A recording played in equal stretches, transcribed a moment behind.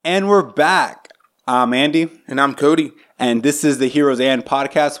And we're back. I'm Andy. And I'm Cody. And this is the Heroes and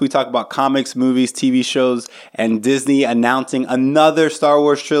podcast. We talk about comics, movies, TV shows, and Disney announcing another Star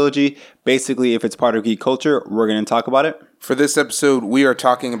Wars trilogy. Basically, if it's part of geek culture, we're going to talk about it. For this episode, we are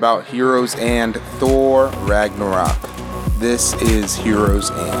talking about Heroes and Thor Ragnarok. This is Heroes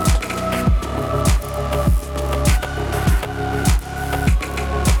and.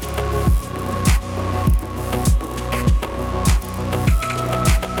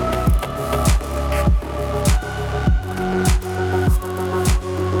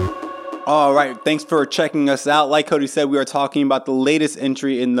 All right, thanks for checking us out. Like Cody said, we are talking about the latest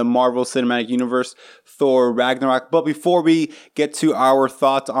entry in the Marvel Cinematic Universe, Thor Ragnarok. But before we get to our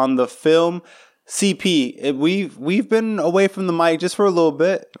thoughts on the film, CP, we've been away from the mic just for a little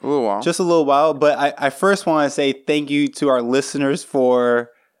bit. A little while. Just a little while. But I first want to say thank you to our listeners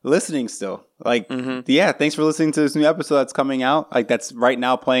for listening still. Yeah, thanks for listening to this new episode that's coming out. Like, that's right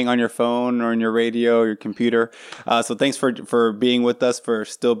now playing on your phone or on your radio or your computer. So thanks for being with us, for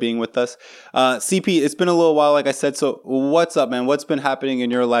still being with us. CP, it's been a little while, like I said. So what's up, man? What's been happening in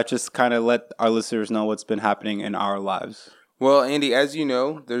your life? Just kind of let our listeners know what's been happening in our lives. Well, Andy, as you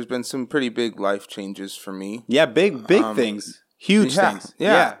know, there's been some pretty big life changes for me. Yeah, big things. Huge things.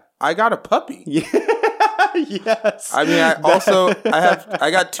 Yeah. I got a puppy. Yeah. Yes. I mean, I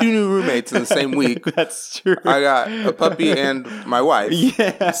got two new roommates in the same week. That's true. I got a puppy and my wife.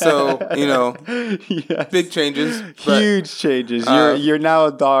 Yeah. So, yes. Big changes. Huge changes. You're now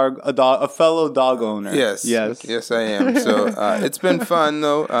a fellow dog owner. Yes. Yes, I am. So, it's been fun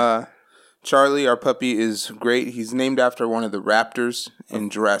though. Charlie, our puppy, is great. He's named after one of the raptors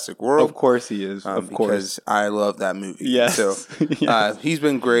in Jurassic World. Of course he is. Because I love that movie. Yes. So yes. He's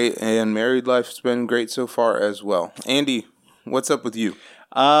been great, and married life's been great so far as well. Andy, what's up with you?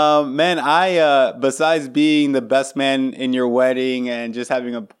 Man, I besides being the best man in your wedding and just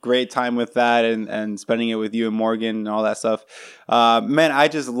having a great time with that and spending it with you and Morgan and all that stuff, man, I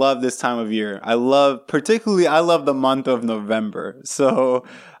just love this time of year. I love the month of November. So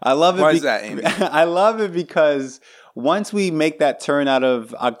I love it. Why is that, Andy? I love it because once we make that turn out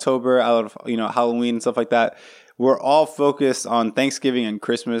of October, out of Halloween and stuff like that, we're all focused on Thanksgiving and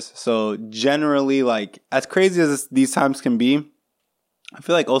Christmas. So generally, like, as crazy as these times can be, I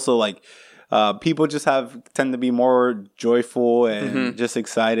feel like also people just tend to be more joyful and just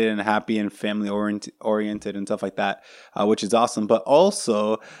excited and happy and family oriented and stuff like that, which is awesome. But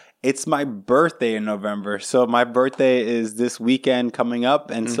also, it's my birthday in November. So my birthday is this weekend coming up,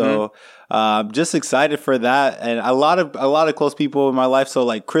 and so just excited for that. And a lot of close people in my life. So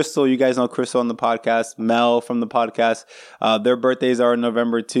like Crystal, you guys know Crystal on the podcast, Mel from the podcast. Their birthdays are in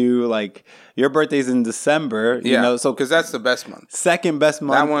November too. Like, your birthday's in December, so because that's the best month. Second best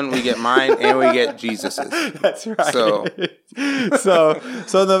month. That one we get mine and we get Jesus's. That's right. So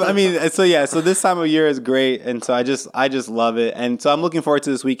this time of year is great, and so I just love it, and so I'm looking forward to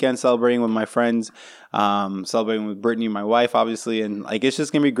this weekend celebrating with my friends, celebrating with Brittany, my wife, obviously, and like it's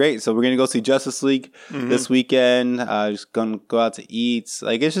just gonna be great. So we're gonna go see Justice League this weekend. Just gonna go out to eat.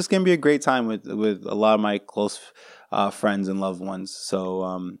 Like, it's just gonna be a great time with a lot of my close friends and loved ones.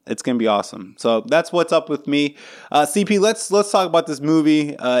 So it's gonna be awesome. So that's what's up with me. CP, let's talk about this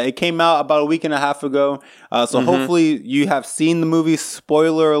movie. It came out about a week and a half ago. So hopefully you have seen the movie.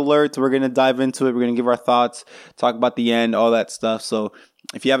 Spoiler alert. We're gonna dive into it. We're gonna give our thoughts, talk about the end, all that stuff. So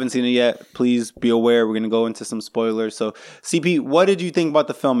if you haven't seen it yet, please be aware. We're gonna go into some spoilers. So CP, what did you think about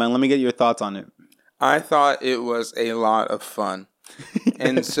the film, man? Let me get your thoughts on it. I thought it was a lot of fun.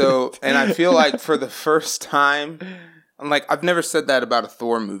 And I feel like for the first time, I've never said that about a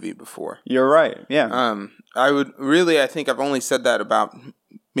Thor movie before. You're right. Yeah. I think I've only said that about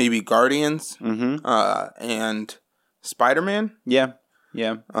maybe Guardians, and Spider-Man. Yeah.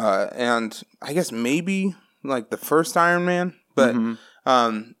 Yeah. And I guess maybe like the first Iron Man, but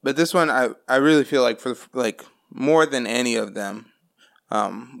this one, I really feel like more than any of them,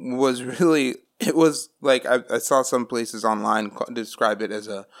 was really. It was like I saw some places online describe it as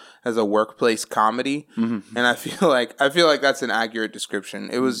a workplace comedy, and I feel like that's an accurate description.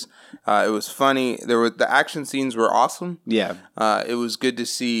 It was funny. The action scenes were awesome. Yeah, it was good to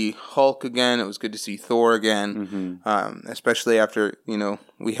see Hulk again. It was good to see Thor again, especially after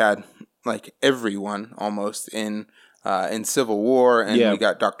we had like everyone almost in Civil War, and we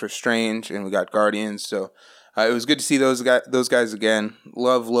got Doctor Strange and we got Guardians. So. It was good to see those guys again.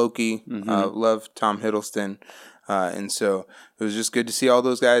 Love Loki. Love Tom Hiddleston. And so it was just good to see all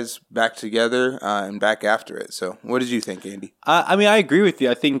those guys back together and back after it. So what did you think, Andy? I mean, I agree with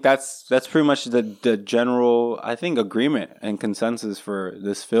you. I think that's pretty much the general, I think, agreement and consensus for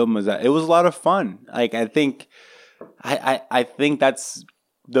this film is that it was a lot of fun. Like, I think that's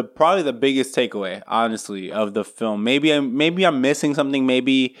probably the biggest takeaway, honestly, of the film. Maybe I'm missing something.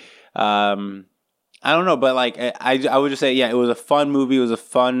 Maybe I don't know, but like I would just say, yeah, it was a fun movie. It was a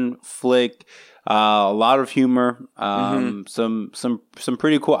fun flick. A lot of humor. Some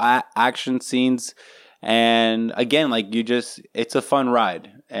pretty cool action scenes. And again, like it's a fun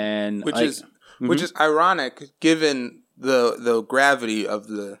ride. And which is ironic given the gravity of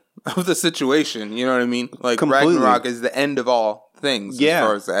the situation. You know what I mean? Like completely. Ragnarok is the end of all things as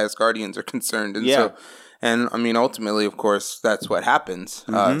far as the Asgardians are concerned. And so. And I mean, ultimately, of course, that's what happens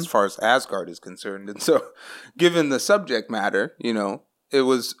as far as Asgard is concerned. And so, given the subject matter, I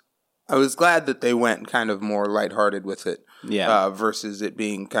was glad that they went kind of more lighthearted with it, versus it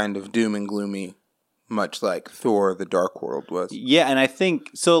being kind of doom and gloomy, much like Thor: The Dark World was. Yeah, and I think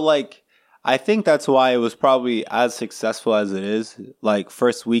so. Like, I think that's why it was probably as successful as it is. Like,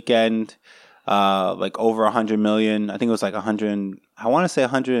 first weekend, like over 100 million. I think it was like 100. I want to say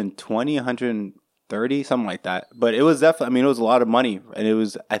 120, 130, something like that. But it was definitely, I mean, it was a lot of money, and it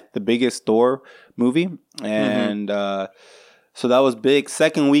was the biggest Thor movie. And so that was big.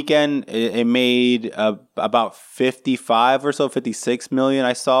 Second weekend, it made about 55 or so, 56 million,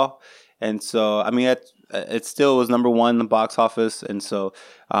 I saw. And so, I mean, it still was number one in the box office. And so,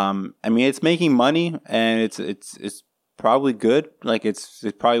 I mean, it's making money, and it's probably good. Like, it's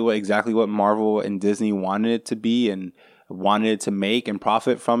probably exactly what Marvel and Disney wanted it to be and wanted it to make and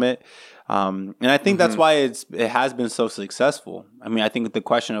profit from it. And I think that's why it has been so successful. I mean, I think the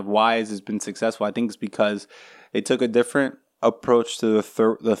question of why has it been successful, I think it's because it took a different approach to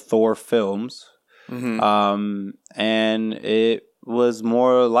the Thor films. And it was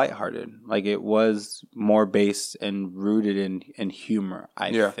more lighthearted. Like, it was more based and rooted in humor,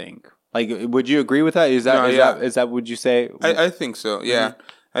 I think. Like, would you agree with that? Is that would you say? I think so, yeah.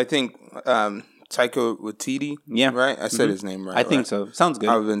 I think Taika Waititi, right? I said his name right. I think so. Sounds good.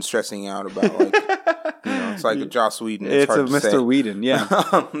 I've been stressing out about, like, it's like a Joss Whedon. It's hard to Mr. say. Whedon, yeah.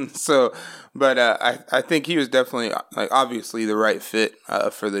 But I think he was definitely, like, obviously the right fit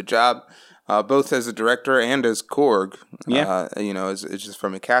for the job, both as a director and as Korg. It's just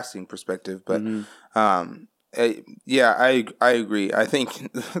from a casting perspective. But I agree. I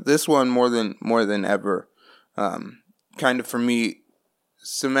think this one more than ever, kind of for me,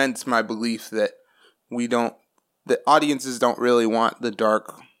 cements my belief that the audiences don't really want the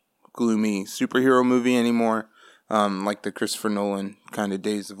dark, gloomy superhero movie anymore, like the Christopher Nolan kind of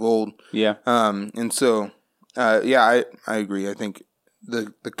days of old. Yeah. And so, I agree. I think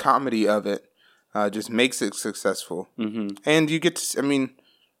the comedy of it just makes it successful. And you get to, I mean,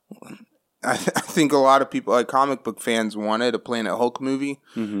 I think a lot of people, like comic book fans, wanted a Planet Hulk movie.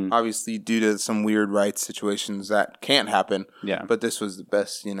 Obviously, due to some weird rights situations, that can't happen. Yeah. But this was the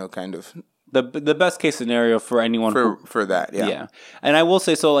best, kind of the best case scenario for anyone for that. Yeah. Yeah. And I will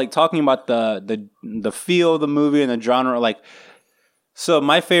say, so like talking about the feel of the movie and the genre, like, so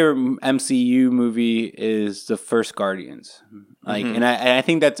my favorite MCU movie is the first Guardians. Like, and I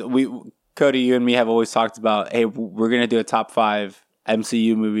think that's Cody, you and me have always talked about, hey, we're gonna do a top 5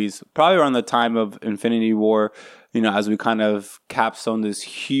 MCU movies, probably around the time of Infinity War, as we kind of capstone this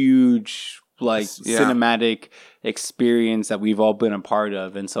huge, like, cinematic experience that we've all been a part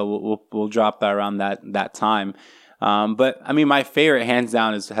of. And so we'll drop that around that time. But I mean, my favorite, hands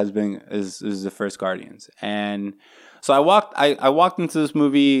down, is the first Guardians. And so I walked into this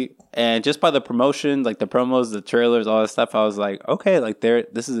movie, and just by the promotion, like the promos, the trailers, all that stuff, I was like, okay, like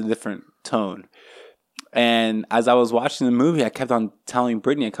this is a different tone. And as I was watching the movie, I kept on telling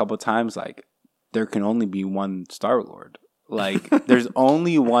Brittany a couple of times, like, there can only be one Star-Lord. Like, there's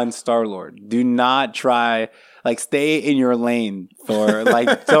only one Star-Lord. Do not try, like, stay in your lane, Thor.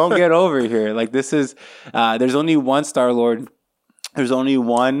 Like, don't get over here. Like, this is, there's only one Star-Lord. There's only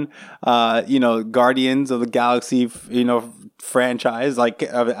one, Guardians of the Galaxy, franchise, like,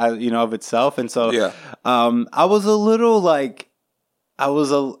 of itself. And so, I was a little, like, I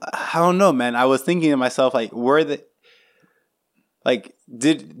don't know, man. I was thinking to myself, like,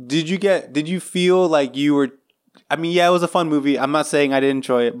 did you feel like you were, I mean, yeah, it was a fun movie. I'm not saying I didn't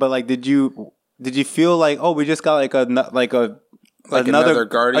enjoy it, but like, did you feel like, oh, we just got another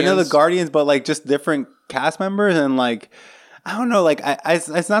Guardians, but like just different cast members? And like, I don't know, like,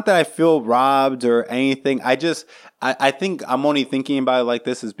 it's not that I feel robbed or anything. I think I'm only thinking about it like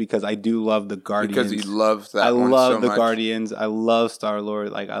this is because I do love the Guardians. Because you love that. I one love so the much. Guardians. I love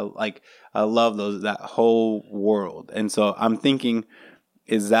Star-Lord. Like I love that whole world. And so I'm thinking,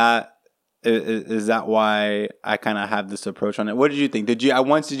 is that why I kind of have this approach on it? What did you think? Did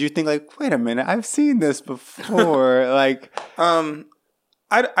you think like, wait a minute, I've seen this before? Like,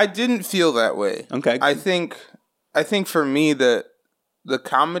 I didn't feel that way. Okay. I think for me that the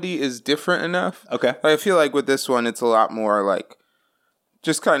comedy is different enough. Okay. Like, I feel like with this one, it's a lot more like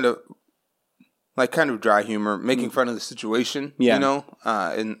just kind of dry humor, making fun of the situation. Yeah. You know,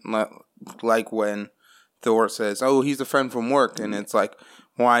 and like when Thor says, "Oh, he's a friend from work," and it's like,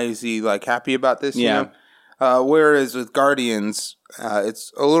 why is he like happy about this? Yeah. You know? Whereas with Guardians,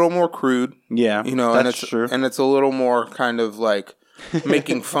 it's a little more crude. Yeah. You know, that's true. And it's a little more kind of like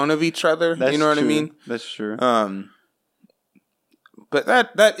making fun of each other. You know what I mean? That's true. But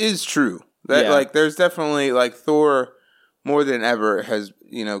that is true. That like there's definitely like Thor more than ever has,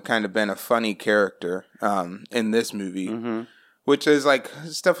 you know, kind of been a funny character in this movie. Which is like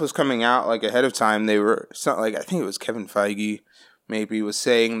stuff was coming out like ahead of time. They were like, I think it was Kevin Feige maybe was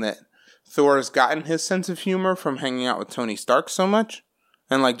saying that Thor has gotten his sense of humor from hanging out with Tony Stark so much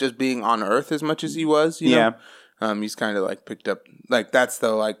and like just being on Earth as much as he was, you know? He's kind of like picked up like that's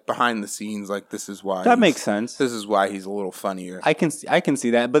the like behind the scenes, like this is why that makes sense. This is why he's a little funnier. I can see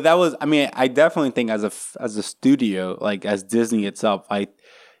that, but that was, I mean, I definitely think as a studio, like as Disney itself, like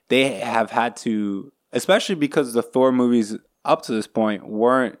they have had to, especially because the Thor movies up to this point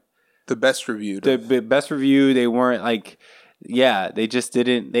weren't the best reviewed. The best review. They weren't like. Yeah, they just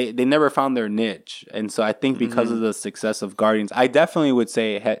didn't. They never found their niche, and so I think because of the success of Guardians, I definitely would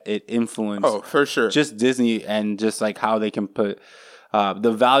say it influenced. Oh, for sure. Just Disney and just like how they can put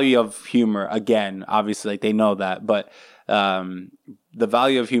the value of humor again. Obviously, like they know that, but the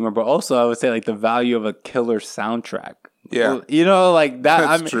value of humor, but also I would say like the value of a killer soundtrack. Yeah, you know, like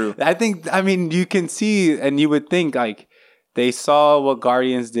that. That's true. I think. I mean, you can see, and you would think like they saw what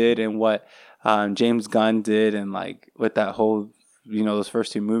Guardians did and what. James Gunn did, and like with that whole, you know, those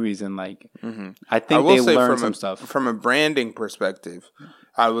first two movies, and like I think they learned some stuff from a branding perspective.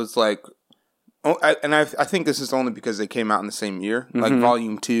 I was like, I think this is only because they came out in the same year, like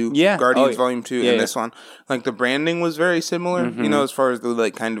Volume 2, Guardians Volume 2, and this one. Like the branding was very similar, you know, as far as the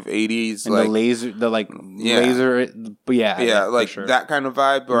like kind of 80s, and like the laser, but like sure. that kind of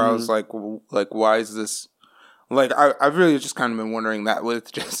vibe. Where I was like, why is this? Like I've really just kind of been wondering that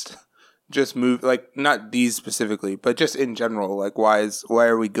with just move, like not these specifically, but just in general, like why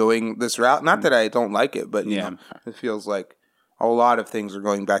are we going this route? Not that I don't like it, but you know, it feels like a lot of things are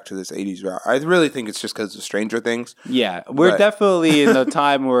going back to this 80s route. I really think it's just because of Stranger Things. Yeah, we're definitely in the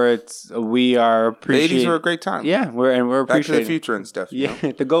time where we are appreciating. The 80s were a great time. Yeah, we're appreciating Back to the Future and stuff. Yeah,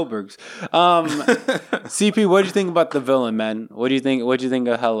 the Goldbergs. CP, what did you think about the villain, man? What do you think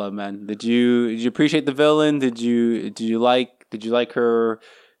of Hela, man? Did you appreciate the villain? Did you like her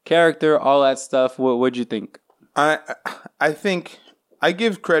character, all that stuff? What'd you think? I think I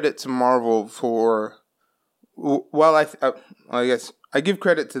give credit to Marvel for, well, I guess I give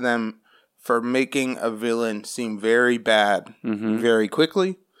credit to them for making a villain seem very bad very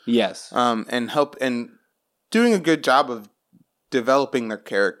quickly. Yes. And doing a good job of developing their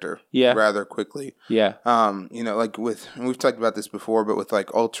character rather quickly. Yeah. You know, like we've talked about this before, but with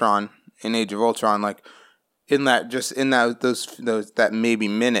like Ultron in Age of Ultron, like in that maybe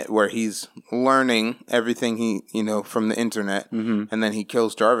minute where he's learning everything he, you know, from the internet, and then he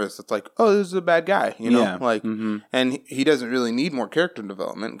kills Jarvis. It's like, oh, this is a bad guy, you know, like, and he doesn't really need more character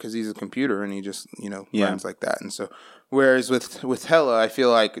development because he's a computer and he just, you know, learns like that. And so, whereas with Hela, I feel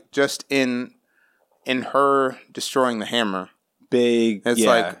like just in her destroying the hammer, it's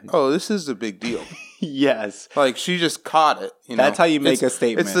like, oh, this is a big deal. Yes, like she just caught it. You know? That's how you make a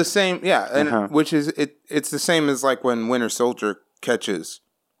statement. It's the same, and which is it's the same as like when Winter Soldier catches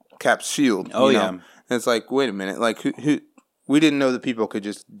Cap's shield. Oh you know? And it's like, wait a minute, like who we didn't know that people could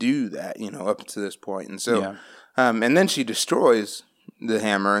just do that, you know, up to this point, and so, and then she destroys the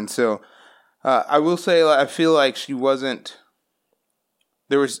hammer, and so I will say, I feel like she wasn't.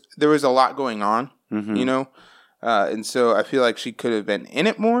 There was a lot going on, you know, and so I feel like she could have been in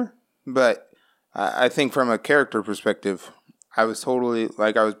it more, but. I think from a character perspective, I was totally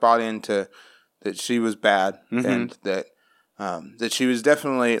I was bought into that she was bad and that she was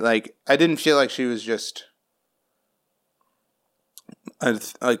definitely like I didn't feel like she was just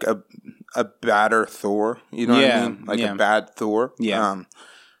a badder Thor, you know what I mean? Like a bad Thor. Yeah.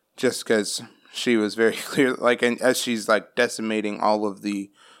 Just because she was very clear, like, and as she's like decimating all of the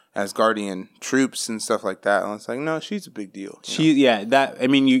Asgardian troops and stuff like that, and it's like, no, she's a big deal. I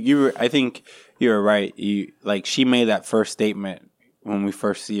mean, you were, I think you were right. She made that first statement when we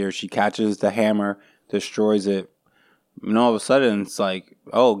first see her. She catches the hammer, destroys it, and all of a sudden it's like,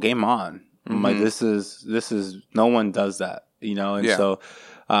 oh, game on. I'm like, this is no one does that, you know, and so.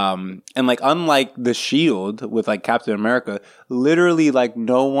 And like unlike the Shield with like Captain America, literally like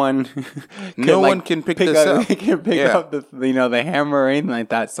no one can pick this up. Can pick up the hammer or anything like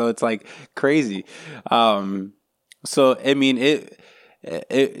that. So it's like crazy. So I mean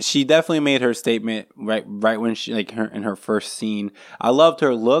she definitely made her statement right when she like in her first scene. I loved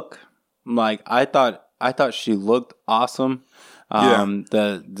her look. Like I thought she looked awesome.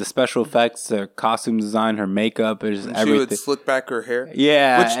 The special effects, the costume design, her makeup, is everything. She would slick back her hair.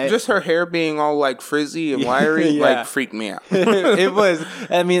 Yeah, just her hair being all like frizzy and wiry, like freaked me out. It was.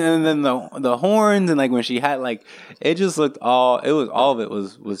 I mean, and then the horns and like when she had like, it just looked all. It was all of it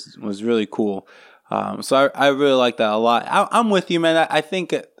was really cool. So I really like that a lot. I'm with you, man. I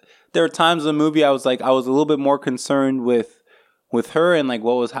think there were times in the movie I was a little bit more concerned with her and like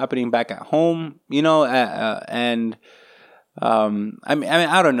what was happening back at home, and. I mean,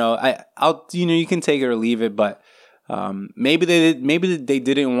 I don't know. I'll you can take it or leave it, but maybe they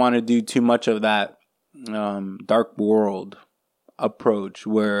didn't want to do too much of that dark world approach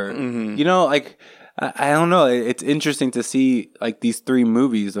where like I don't know. It's interesting to see like these three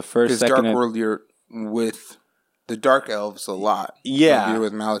movies. The first, second, Dark World, you're with the Dark Elves a lot. Yeah, you're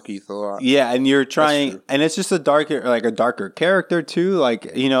with Malekith a lot. Yeah, and you're trying, and it's just a darker character too.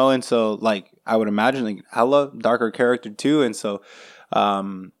 Like and so like. I would imagine like hella darker character too, and so I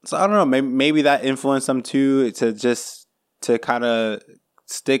don't know. Maybe that influenced them too to kind of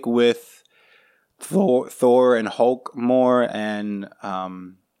stick with Thor and Hulk more, and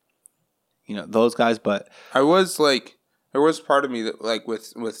those guys. But I was like, there was part of me that like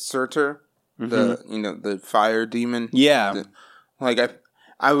with Surtur, the fire demon. Yeah,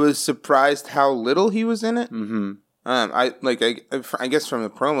 I was surprised how little he was in it. Mm-hmm. I guess from the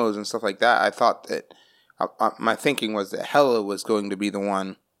promos and stuff like that, I thought that my thinking was that Hela was going to be the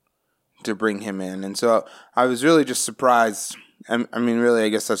one to bring him in, and so I was really just surprised. I mean, really, I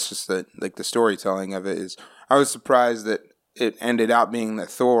guess that's just the storytelling of it is. I was surprised that it ended out being that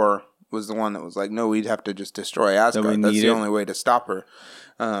Thor was the one that was like, no, we'd have to just destroy Asgard. That's the only way to stop her.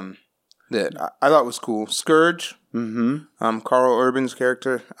 That I thought was cool. Scourge, Carl Urban's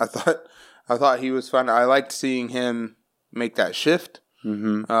character, I thought he was fun. I liked seeing him make that shift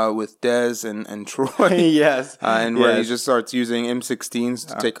with Dez and Troy. Yes, and where he just starts using M16s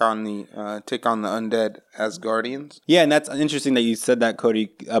to take on the undead Asgardians. Yeah, and that's interesting that you said that,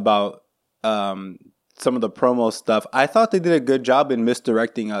 Cody, about some of the promo stuff. I thought they did a good job in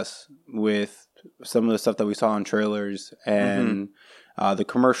misdirecting us with some of the stuff that we saw in trailers and the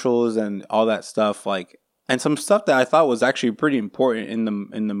commercials and all that stuff. Like. And some stuff that I thought was actually pretty important in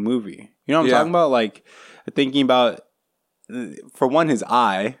the movie. You know what I'm talking about? Like thinking about, for one, his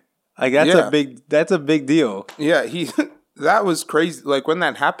eye. Like that's a big deal. Yeah, that was crazy. Like when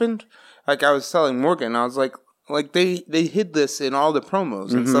that happened, like I was telling Morgan, I was like they hid this in all the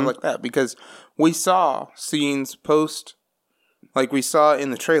promos and stuff like that because we saw scenes post, like we saw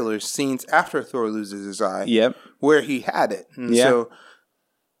in the trailers scenes after Thor loses his eye. Yep, where he had it. And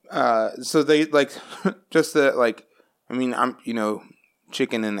so they like just the like. I mean, I'm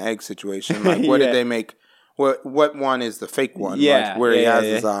chicken and egg situation. Like, what did they make? What one is the fake one? Yeah, like where he has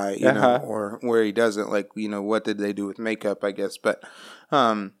his eye, or where he doesn't. Like, what did they do with makeup? I guess, but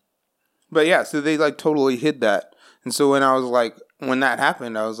yeah. So they like totally hid that, and so when that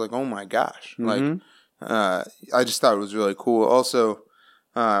happened, I was like, oh my gosh! Like, I just thought it was really cool. Also,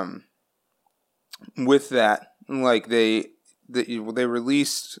 with that, like they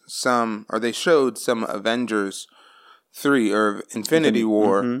released some, or they showed some Avengers 3 or Infinity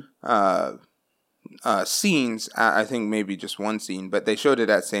War scenes. I think maybe just one scene, but they showed it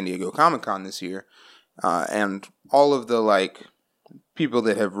at San Diego Comic-Con this year. And all of the like people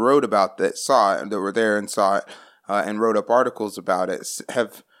that have wrote about that, saw it, that were there and saw it, and wrote up articles about it,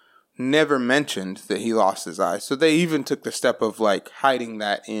 have never mentioned that he lost his eye. So they even took the step of like hiding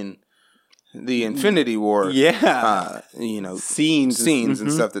that in the Infinity War, scenes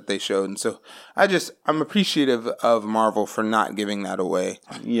and stuff that they showed. And so I'm appreciative of Marvel for not giving that away.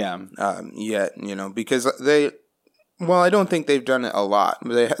 Yeah. Yet, because I don't think they've done it a lot.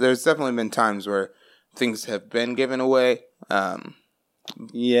 But there's definitely been times where things have been given away. In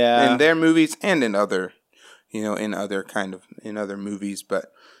their movies and in other, in other movies.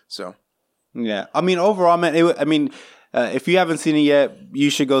 But so. Yeah. I mean, overall, man, if you haven't seen it yet, you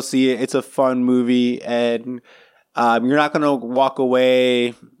should go see it. It's a fun movie, and you're not going to walk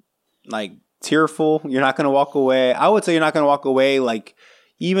away like tearful. You're not going to walk away. I would say you're not going to walk away like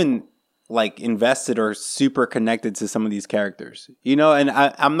even like invested or super connected to some of these characters. And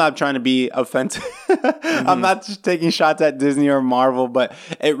I'm not trying to be offensive. I'm not just taking shots at Disney or Marvel, but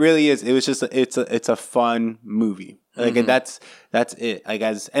it really is. It was just it's a fun movie. Like that's it. Like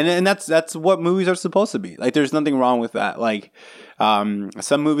and that's what movies are supposed to be. Like there's nothing wrong with that. Like some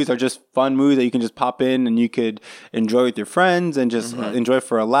movies are just fun movies that you can just pop in and you could enjoy with your friends and just enjoy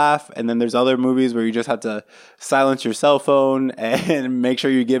for a laugh. And then there's other movies where you just have to silence your cell phone and make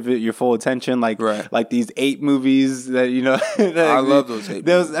sure you give it your full attention. Like these 8 movies that I love those 8.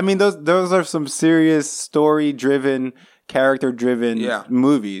 Those are some serious story driven, character driven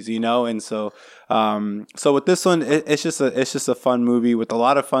movies, and so with this one it's just a fun movie with a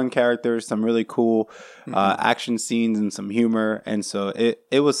lot of fun characters, some really cool action scenes and some humor, and so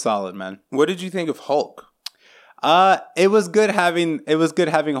it was solid, man. What did you think of Hulk? It was good having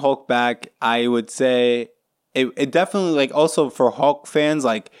Hulk back. I would say it definitely, like, also for Hulk fans,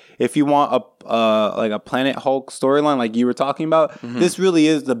 like if you want a Planet Hulk storyline like you were talking about, this really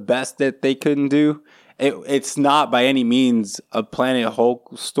is the best that they couldn't do. It's not by any means a Planet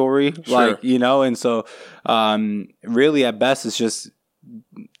Hulk story, and so really at best it's just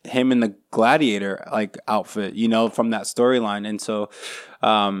him in the Gladiator outfit, from that storyline, and so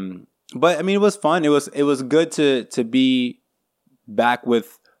but I mean it was fun. It was good to be back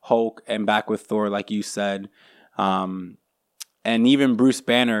with Hulk and back with Thor, like you said, and even Bruce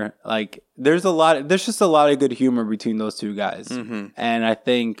Banner. Like there's just a lot of good humor between those two guys, and I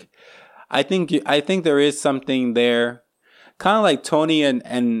think there is something there, kind of like Tony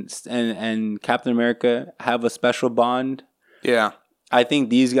and Captain America have a special bond. Yeah, I think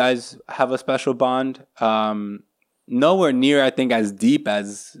these guys have a special bond. Nowhere near, I think, as deep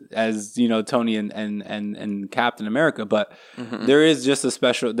as Tony and Captain America, but there is just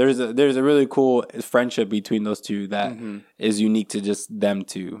there's a really cool friendship between those two that is unique to just them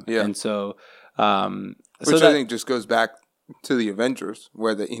two. Yeah, and so which I think just goes back to the Avengers,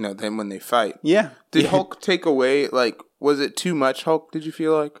 where then when they fight. Yeah. Did Hulk take away, was it too much Hulk, did you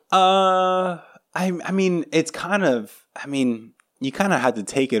feel like? I mean, it's kind of, you kind of had to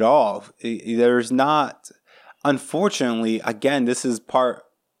take it off. There's not, unfortunately, again, this is part,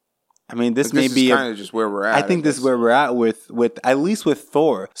 this may be kind of just where we're at. I think this is where we're at with at least with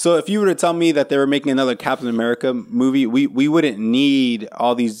Thor. So if you were to tell me that they were making another Captain America movie, we wouldn't need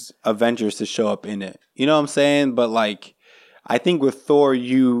all these Avengers to show up in it. You know what I'm saying? But I think with Thor,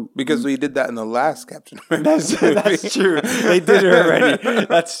 because we did that in the last Captain America. That's true. They did it already.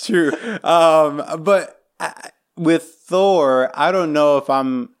 That's true. But with Thor, I don't know if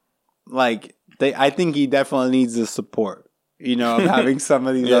I'm I think he definitely needs the support, of having some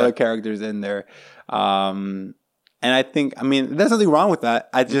of these other characters in there. And I think, there's nothing wrong with that.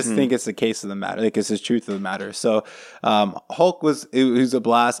 I just think it's the case of the matter. It's the truth of the matter. So, Hulk was a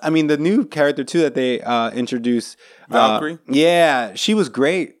blast. The new character too that they introduced, Valkyrie. Yeah, she was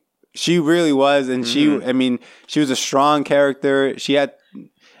great. She really was, and she was a strong character.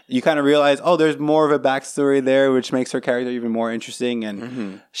 You kind of realize, there's more of a backstory there, which makes her character even more interesting.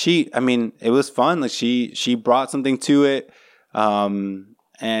 And it was fun. She brought something to it.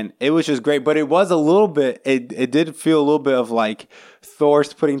 And it was just great, but it was a little bit, it did feel a little bit of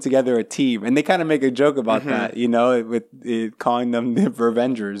Thor's putting together a team. And they kind of make a joke about that, with calling them the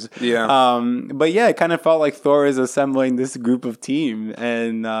Avengers. Yeah. But yeah, it kind of felt like Thor is assembling this group of team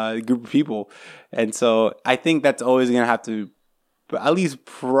and a group of people. And so I think that's always going to have to, at least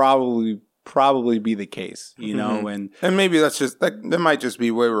probably be the case, and maybe that's just, that might just be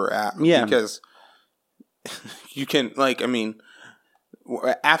where we're at. Yeah. Because you can,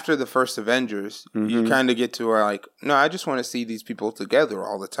 after the first Avengers, you kind of get to where no, I just want to see these people together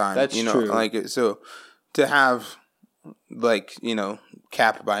all the time. That's true. So to have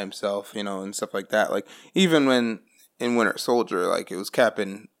Cap by himself, and stuff like that. Even when in Winter Soldier, it was Cap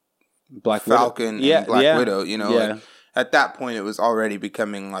and Black Falcon Widow. And Black Widow. At that point, it was already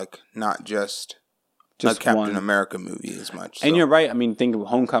becoming not just a Captain America movie as much. And you're right. Think of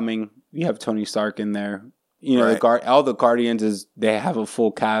Homecoming. You have Tony Stark in there. Right. All the Guardians they have a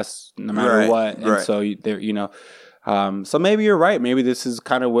full cast no matter what, and so they're so maybe you're right. Maybe this is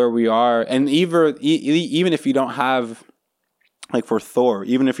kind of where we are, and even if you don't have for Thor,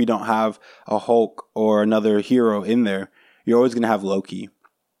 even if you don't have a Hulk or another hero in there, you're always gonna have Loki.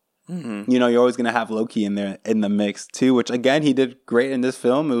 You're always gonna have Loki in there in the mix too, which again he did great in this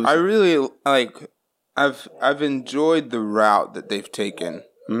film. I really I've enjoyed the route that they've taken.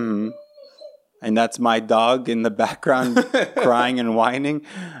 And that's my dog in the background crying and whining,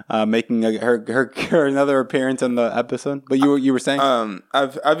 making her another appearance in the episode. But you were saying?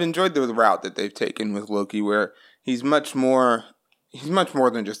 I've enjoyed the route that they've taken with Loki, where he's much more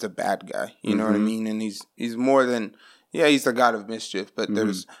than just a bad guy. You know what I mean? And he's more than, he's the god of mischief, but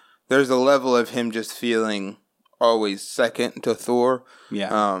there's a level of him just feeling always second to Thor.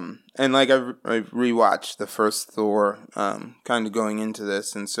 Yeah. And like I rewatched the first Thor, kind of going into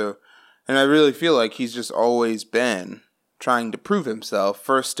this, and I really feel like he's just always been trying to prove himself,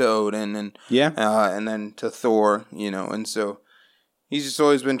 first to Odin and then to Thor, and so he's just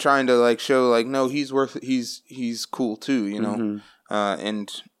always been trying to like show like, no, he's cool too,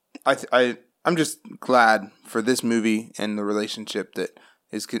 and I'm just glad for this movie and the relationship that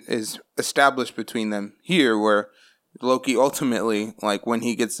is established between them here, where Loki ultimately, like when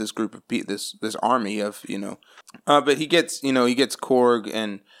he gets this group of this army of but he gets Korg,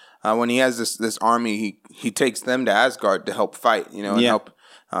 and when he has this army, he takes them to Asgard to help fight,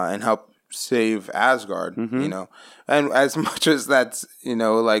 and help save Asgard, and as much as that's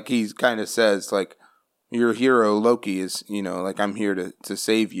like he kind of says like, your hero Loki is like, I'm here to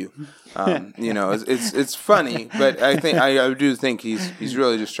save you, it's funny, but I do think he's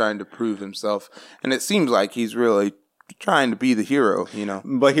really just trying to prove himself, and it seems like he's really trying to be the hero,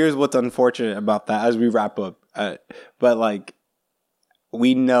 But here's what's unfortunate about that as we wrap up, but like,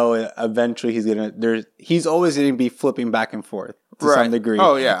 we know eventually he's always going to be flipping back and forth to some degree.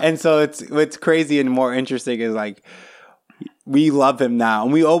 Oh yeah. And so what's crazy and more interesting is like, we love him now,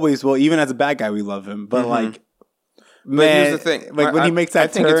 and we always will. Even as a bad guy, we love him. But like, but here's the thing: like when he makes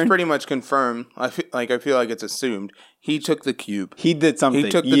that turn, I think it's pretty much confirmed. I feel like it's assumed he took the cube. He did something.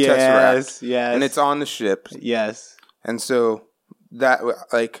 He took the Tesseract. Yes, and it's on the ship. Yes, and so that,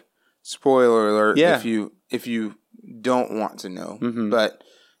 like, spoiler alert, if you don't want to know, but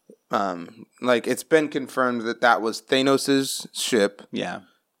like, it's been confirmed that was Thanos' ship. Yeah,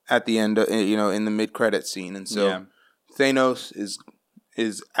 at the end, in the mid-credit scene, and so Thanos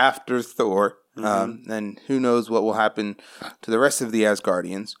is after Thor. And who knows what will happen to the rest of the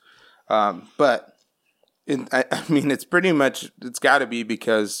Asgardians. But I mean, it's pretty much, it's got to be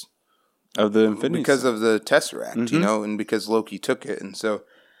because of the Infinity, because of the Tesseract, and because Loki took it, and so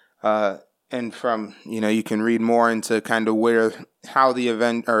and from you can read more into kind of how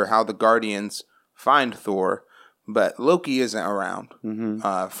the Guardians find Thor, but Loki isn't around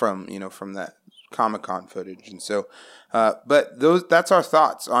from that Comic-Con footage, and so but that's our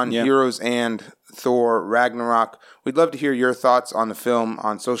thoughts on Heroes and Thor Ragnarok. We'd love to hear your thoughts on the film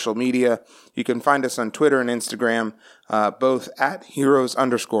on social media. You can find us on Twitter and Instagram, both at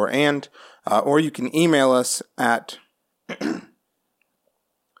heroes_and, or you can email us at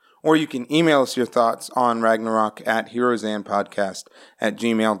or you can email us your thoughts on Ragnarok at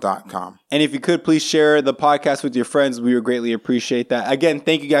heroesandpodcast@gmail.com. And if you could, please share the podcast with your friends. We would greatly appreciate that. Again,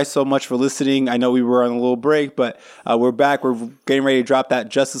 thank you guys so much for listening. I know we were on a little break, but we're back. We're getting ready to drop that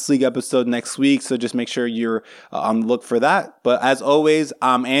Justice League episode next week, so just make sure you're on the look for that. But as always,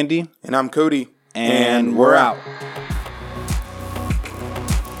 I'm Andy. And I'm Cody. And we're out.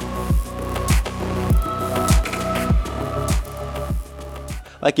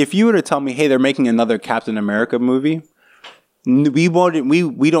 Like, if you were to tell me, hey, they're making another Captain America movie, we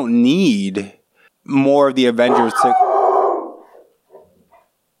don't need more of the Avengers to...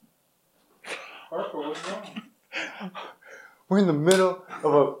 Harper, what's wrong? We're in the middle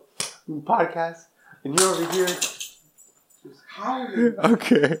of a podcast, and you're over here just howling.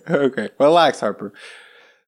 Okay. Relax, Harper.